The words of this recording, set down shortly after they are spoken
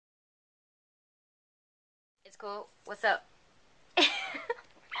cool. What's up?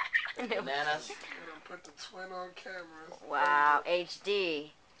 Bananas. Put the twin on camera. Wow, HD.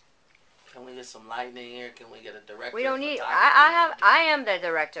 Can we get some lighting here? Can we get a director? We don't need. I am the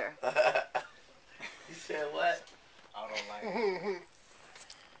director. You said what? I don't like it.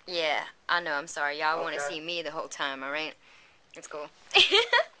 Yeah, I know. I'm sorry. Y'all want to see me the whole time, all right? It's cool.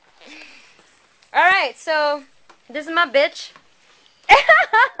 All right, so this is my bitch.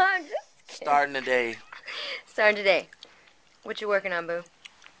 Starting today. Starting today. What you working on, boo?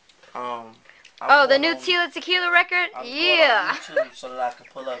 Oh, the new Tila Tequila record? Yeah. YouTube so that I can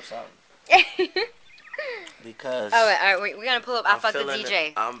pull up something. Because. All right, wait. We're gonna pull up. I fucked the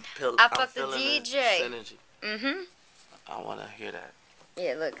DJ. I fucked the DJ. Mm-hmm. I want to hear that.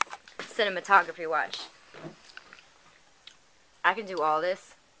 Yeah, look. Cinematography, watch. I can do all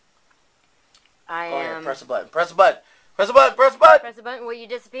this. I am. Ahead, press a button. Press a button. Press a button. Press a button. Press a button. Will you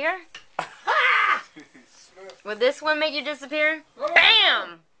disappear? Will this one make you disappear?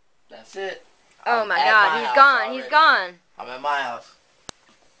 Bam! That's it. Oh my God, he's gone. Already. He's gone. I'm at my house.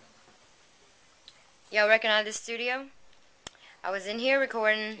 Y'all recognize this studio? I was in here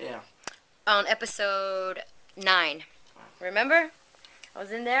recording on episode 9. Remember? I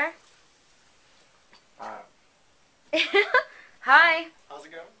was in there. Hi. How's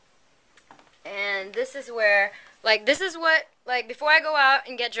it going? And this is where, before I go out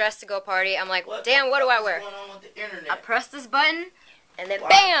and get dressed to go party, I'm like, damn, what do I wear? What's going on with the internet? I press this button, and then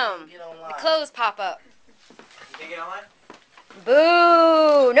bam, the clothes pop up. You can get online?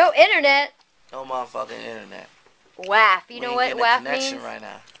 Boo! No internet. No motherfucking internet. WAF. You know what WAF means? Right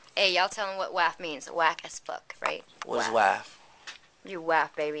now. Hey, y'all tell them what WAF means. Whack as fuck, right? What's WAF? You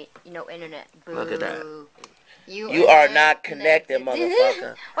WAF, baby. You know internet. Boo. Look at that. You are not connected,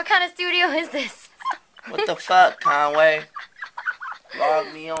 motherfucker. What kind of studio is this? What the fuck, Conway? Log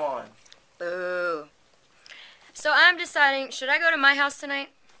me on. Boo. So I'm deciding, should I go to my house tonight?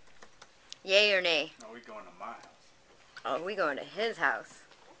 Yay or nay? No, we're going to my house. Oh, we going to his house.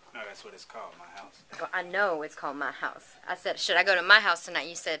 No, that's what it's called, my house. Well, I know it's called my house. I said, should I go to my house tonight?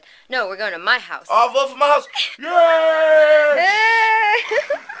 You said, no, we're going to my house. I'll vote for my house. Yes!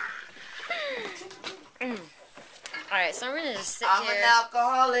 Alright, so I'm going to just sit I'm here. an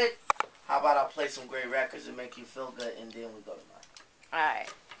alcoholic. How about I play some great records and make you feel good, and then we go to mine. Alright.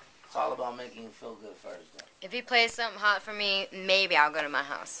 It's all about making you feel good first, though. If he plays something hot for me, maybe I'll go to my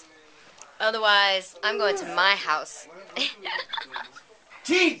house. Otherwise, I'm going to my house.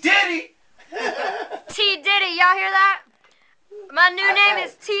 T. Diddy! T. Diddy, y'all hear that? My new name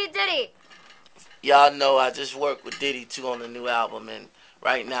is T. Diddy. Y'all know I just worked with Diddy, too, on the new album, and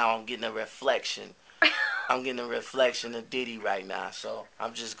right now I'm getting a reflection. I'm getting a reflection of Diddy right now, so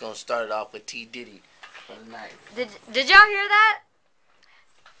I'm just going to start it off with T. Diddy for the night. Did y'all hear that?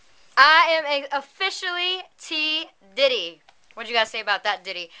 I am officially T. Diddy. What you guys say about that,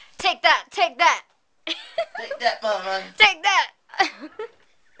 Diddy? Take that, take that. Take that, mama. Take that.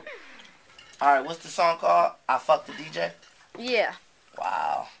 Alright, what's the song called? I Fucked the DJ? Yeah.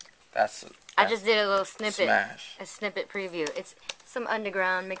 Wow. That's I just did a little snippet. Smash. A snippet preview. It's some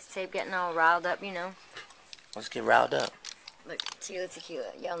underground mixtape getting all riled up, you know. Let's get riled up. Look, Tila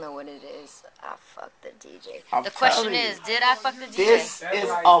Tequila. Y'all know what it is. I fucked the DJ. I'm the question telling is, did I fuck the DJ? This is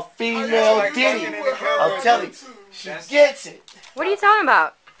a female Diddy. I'm telling you, she gets it. What are you talking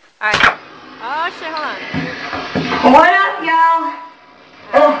about? All right. Oh, shit, hold on. What up, y'all?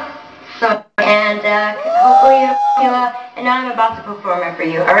 Hopefully you feel and now I'm about to perform it for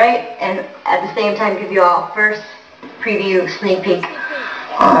you, alright? And at the same time give you all first preview, sneak peek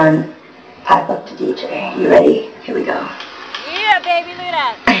on I Fucked the DJ. You ready? Here we go. Yeah, baby, look at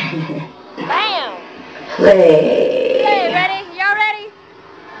that. Bam. Play. Hey, ready? Y'all ready?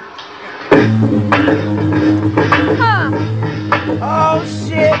 Huh. Oh,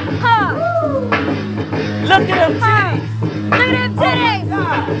 shit. Huh. Look at them titties. Look at them titties.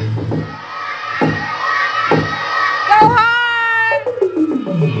 Go hard.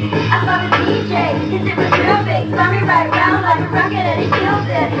 I fucked the DJ, cause it was real big. Spun me right round like a rocket and he killed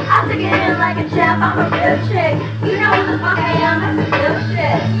it. I took it in like a champ, I'm a real chick. You know who the fuck I am, that's some real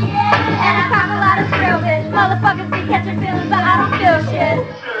shit. Yeah. And I talk a lot of real bitch. Motherfuckers be catching feelings, but I don't feel shit.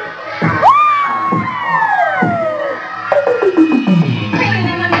 Cream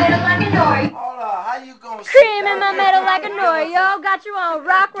in my middle like a nori. Hold on, how you gonna Cream in my middle like a Noreo. Got you on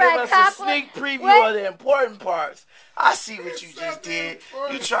rock right Give us cop. a sneak preview of the important parts. I see what you just did.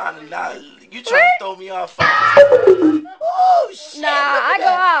 You trying to throw me off. Oh shit! Nah, I go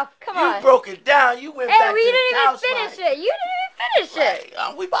off. Come on. You broke it down. You went back to the Hey, we didn't even couch finish like, it. You didn't even finish it.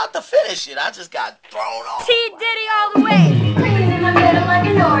 Right, we about to finish it. I just got thrown off. T Diddy all the way. Cream in my middle like a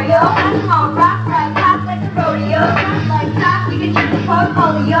Oreo. I'm on rock right cop like a rodeo.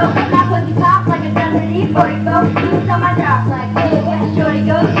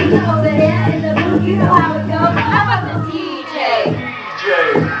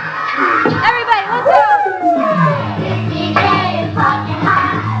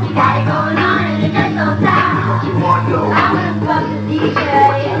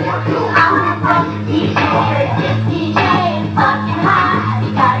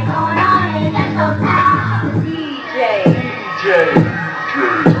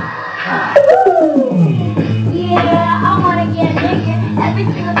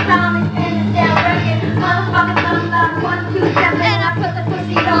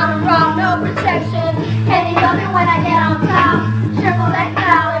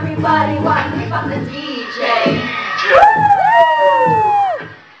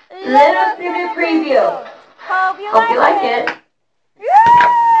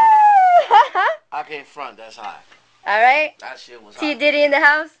 can't front. That's high. All right. That shit was T hot. Diddy in the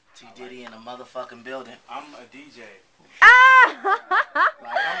house. T Diddy in the motherfucking building. I'm a DJ. Ah!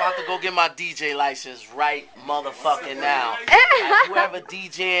 Like, I'm about to go get my DJ license right motherfucking now. Like, whoever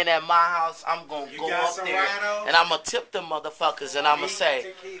DJing at my house, I'm gonna go up there and I'm gonna tip them motherfuckers and I'm gonna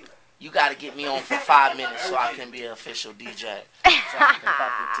say, you gotta get me on for 5 minutes so I can be an official DJ. So I can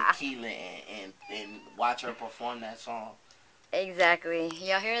fuck with Tequila and watch her perform that song. Exactly.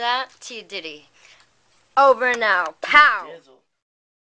 Y'all hear that? T Diddy. Over now. Pow. Dizzle.